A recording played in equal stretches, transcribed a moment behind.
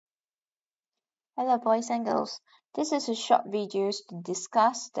Hello boys and girls, this is a short video to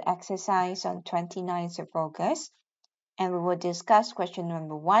discuss the exercise on 29th of August, and we will discuss question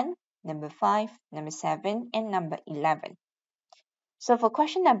number 1, number 5, number 7 and number 11. So for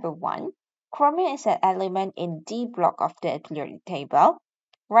question number 1, chromium is an element in D block of the periodic table.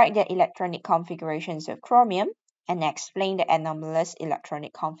 Write the electronic configurations of chromium and explain the anomalous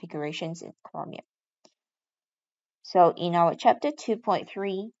electronic configurations in chromium. So in our chapter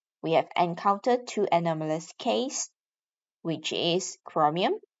 2.3, we have encountered two anomalous cases, which is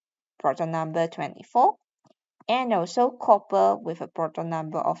chromium, proton number 24, and also copper with a proton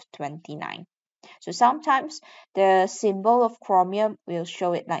number of 29. So sometimes the symbol of chromium will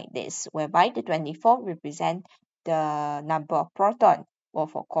show it like this, whereby the 24 represent the number of proton, or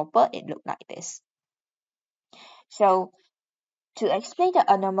for copper it look like this. So to explain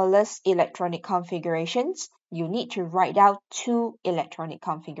the anomalous electronic configurations, you need to write out two electronic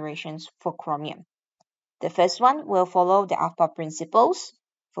configurations for chromium. The first one will follow the alpha principles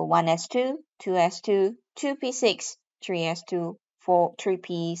for 1s2, 2s2, 2p6, 3s2,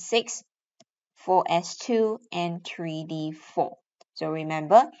 3p6, 4s2, and 3d4. So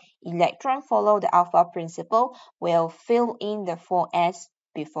remember, electron follow the alpha principle will fill in the 4s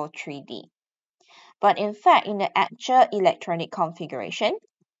before 3d. But in fact, in the actual electronic configuration,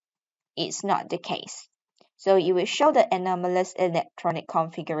 it's not the case. So you will show the anomalous electronic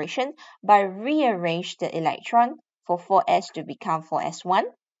configuration by rearrange the electron for 4s to become 4s1,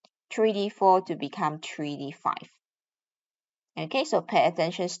 3d4 to become 3d5. Okay, so pay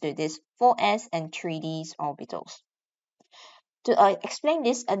attention to this 4s and 3d orbitals. To explain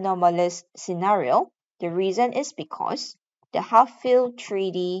this anomalous scenario, the reason is because the half-filled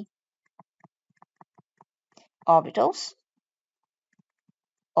 3d orbitals,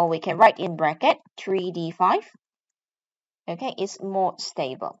 or we can write in bracket 3d5, okay, is more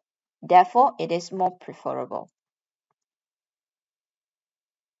stable. Therefore, it is more preferable.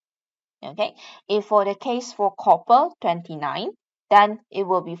 Okay, if for the case for copper 29, then it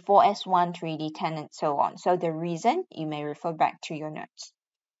will be 4s1, 3d10, and so on. So the reason, you may refer back to your notes.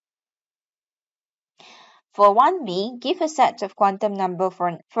 For 1b, give a set of quantum number for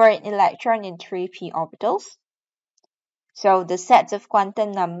an electron in 3p orbitals. So the sets of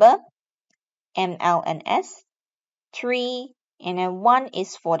quantum number, M, L, and S, 3, and then 1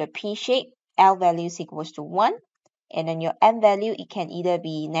 is for the p shape, L value is equals to 1, and then your M value, it can either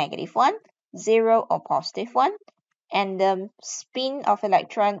be -1, 0, or +1, and the spin of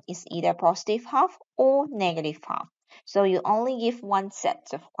electron is either +half or -half. So you only give one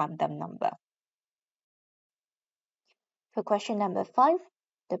set of quantum number. For question number 5,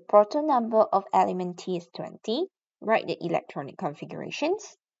 the proton number of element T is 20. Write the electronic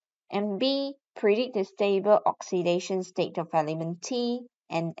configurations. And B, predict the stable oxidation state of element T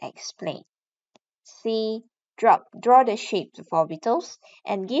and explain. C, draw the shapes of orbitals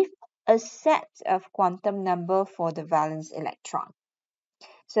and give a set of quantum number for the valence electron.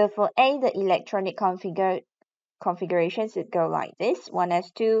 So for A, the electronic configurations would go like this: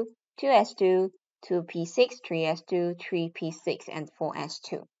 1s2, 2s2, 2p6, 3s2, 3p6, and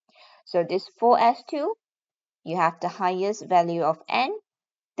 4s2. So this 4s2, you have the highest value of n,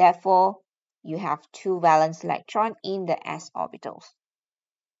 therefore you have two valence electrons in the s orbitals.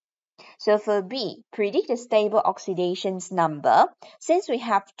 So for B, predict the stable oxidation number. Since we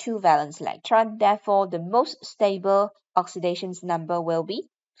have two valence electrons, therefore the most stable oxidation number will be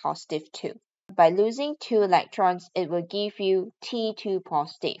 +2. By losing two electrons, it will give you T2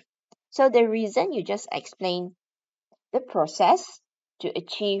 positive. So the reason, you just explain the process to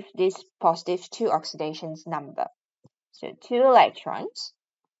achieve this +2 oxidation number. So two electrons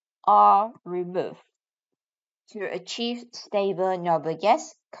are removed to achieve stable noble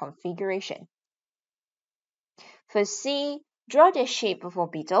gas configuration. For C, draw the shape of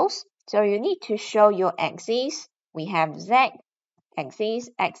orbitals. So you need to show your axes. We have Z axis,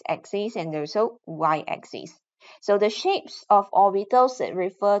 X axis, and also Y axis. So the shapes of orbitals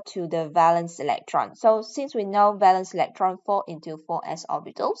refer to the valence electron. So since we know valence electron fall into 4s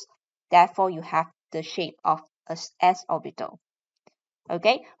orbitals, therefore you have the shape of a s orbital,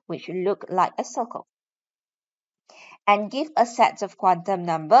 okay, which look like a circle. And give a set of quantum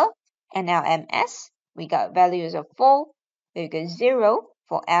number, NLMS. We got values of 4, we got 0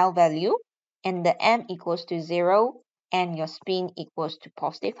 for L value, and the M equals to 0, and your spin equals to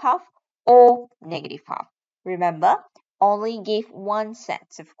 +half or -half. Remember, only give one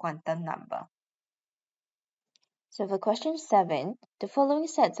set of quantum number. So for question 7, the following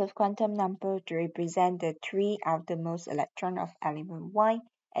sets of quantum number to represent the three outermost electrons of element Y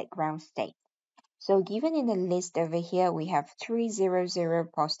at ground state. So given in the list over here, we have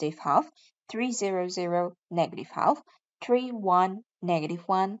 300 +half, 3, 0, 0, negative half, 3, 1, negative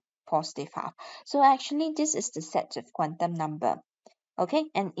 1, positive half. So actually this is the set of quantum number. Okay,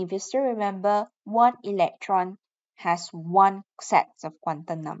 and if you still remember, one electron has one set of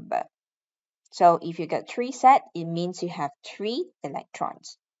quantum number. So if you get 3 set, it means you have 3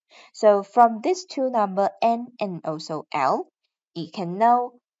 electrons. So from these two numbers, n and also l, you can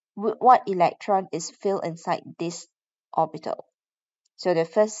know what electron is filled inside this orbital. So the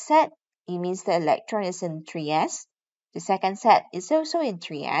first set, it means the electron is in 3s. The second set is also in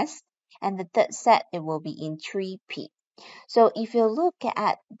 3s. And the third set, it will be in 3p. So if you look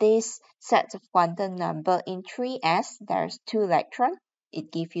at this set of quantum number in 3s, there's 2 electrons.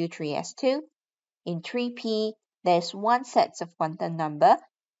 It gives you 3s2. In 3p, there's one set of quantum number.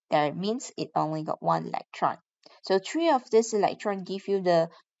 That means it only got 1 electron. So 3 of this electron give you the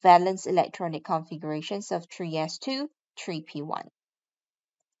valence electronic configurations of 3s2, 3p1.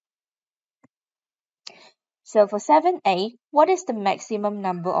 So for 7a, what is the maximum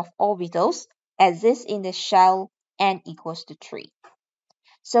number of orbitals exist in the shell n equals to 3?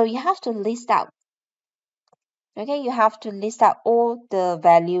 So you have to list out. Okay, you have to list out all the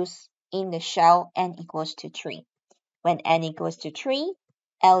values in the shell n equals to 3. When n equals to 3,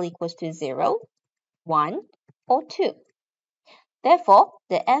 L equals to 0, 1, or 2. Therefore,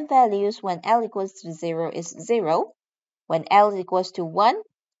 the n values when L equals to 0 is 0. When L equals to 1,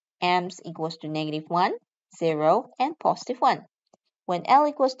 M equals to negative 1, 0, and positive 1. When L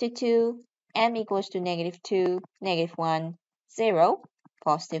equals to 2, M equals to negative 2, negative 1, 0,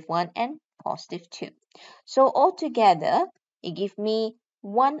 positive 1, and positive 2. So altogether, it gives me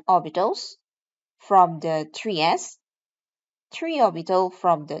 1 orbitals from the 3s, 3 orbitals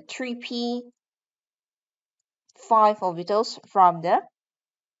from the 3p, 5 orbitals from the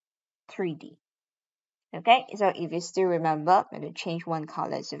 3d. Okay, so if you still remember, I'm going to change one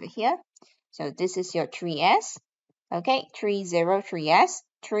colors over here. So this is your 3s. Okay, 3, 0, 3s.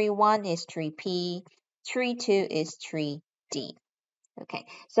 3, 1 is 3p. 3, 2 is 3d. Okay,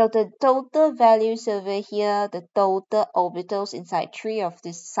 so the total values over here, the total orbitals inside 3 of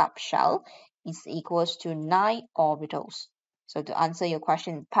this subshell is equals to 9 orbitals. So to answer your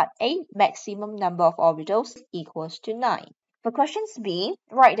question, part A, maximum number of orbitals equals to 9. For questions B,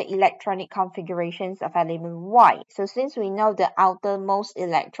 write the electronic configurations of element Y. So since we know the outermost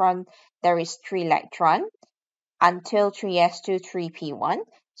electron, there is 3 electrons until 3s2, 3p1.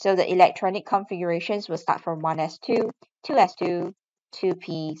 So the electronic configurations will start from 1s2, 2s2,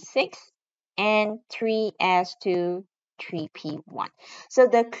 2p6, and 3s2, 3p1. So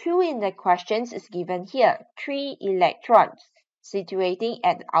the clue in the questions is given here. 3 electrons situating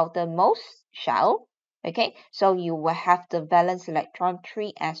at the outermost shell. Okay, so you will have the valence electron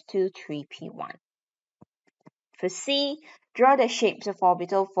 3s2, 3p1. For C, draw the shapes of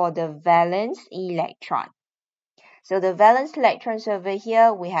orbital for the valence electron. So the valence electrons over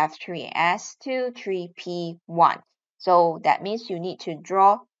here, we have 3s2, 3p1. So that means you need to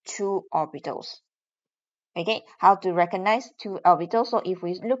draw 2 orbitals. Okay, how to recognize 2 orbitals? So if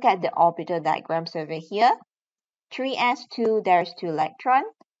we look at the orbital diagrams over here, 3s2, there's 2 electrons.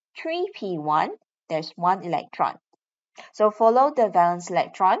 3p1, there's 1 electron. So follow the valence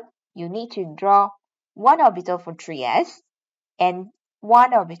electron, you need to draw 1 orbital for 3s and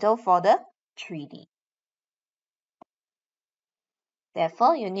 1 orbital for the 3d.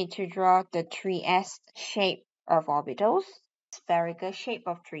 Therefore, you need to draw the 3s shape of orbitals, spherical shape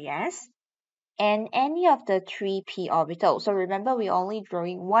of 3s, and any of the 3p orbitals. So remember, we're only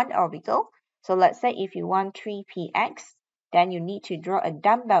drawing 1 orbital. So let's say if you want 3px, then you need to draw a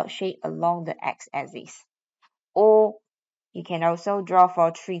dumbbell shape along the x-axis. Or you can also draw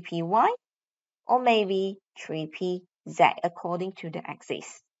for 3py, or maybe 3pz according to the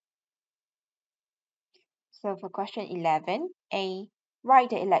axis. So for question 11, A,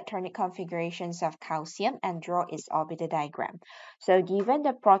 write the electronic configurations of calcium and draw its orbital diagram. So given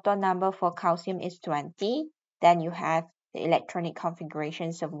the proton number for calcium is 20, then you have the electronic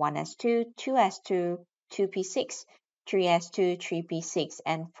configurations of 1s2, 2s2, 2p6, 3s2, 3p6,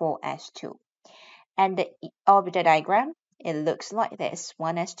 and 4s2. And the orbital diagram, it looks like this: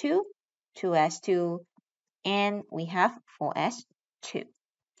 1s2, 2s2, and we have 4s2.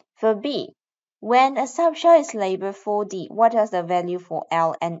 For B, when a subshell is labeled 4D, what is the value for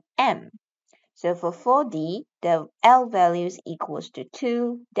L and M? So for 4D, the L value is equals to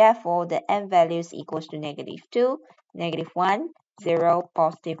 2, therefore the M value is equals to negative 2, negative 1, 0,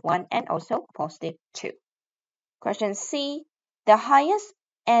 positive 1, and also positive 2. Question C, the highest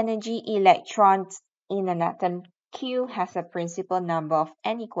energy electrons in an atom Q has a principal number of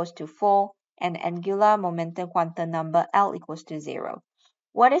n equals to 4 and angular momentum quantum number L equals to 0.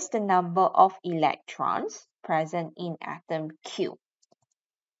 What is the number of electrons present in atom Q?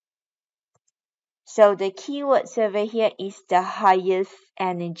 So the keywords over here is the highest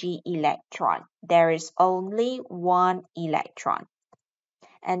energy electron. There is only one electron.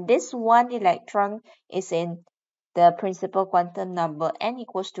 And this one electron is in the principal quantum number n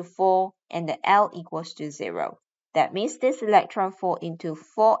equals to 4 and the L equals to 0. That means this electron fall into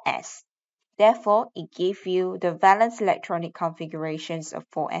 4s. Therefore, it gives you the valence electronic configurations of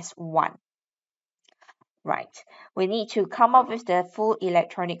 4s1. Right, we need to come up with the full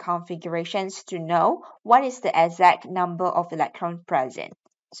electronic configurations to know what is the exact number of electrons present.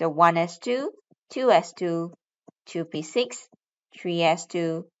 So 1s2, 2s2, 2p6,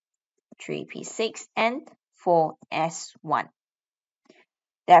 3s2, 3p6, and 4s1.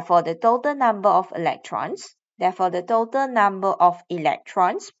 Therefore, the total number of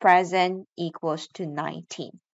electrons present equals to 19.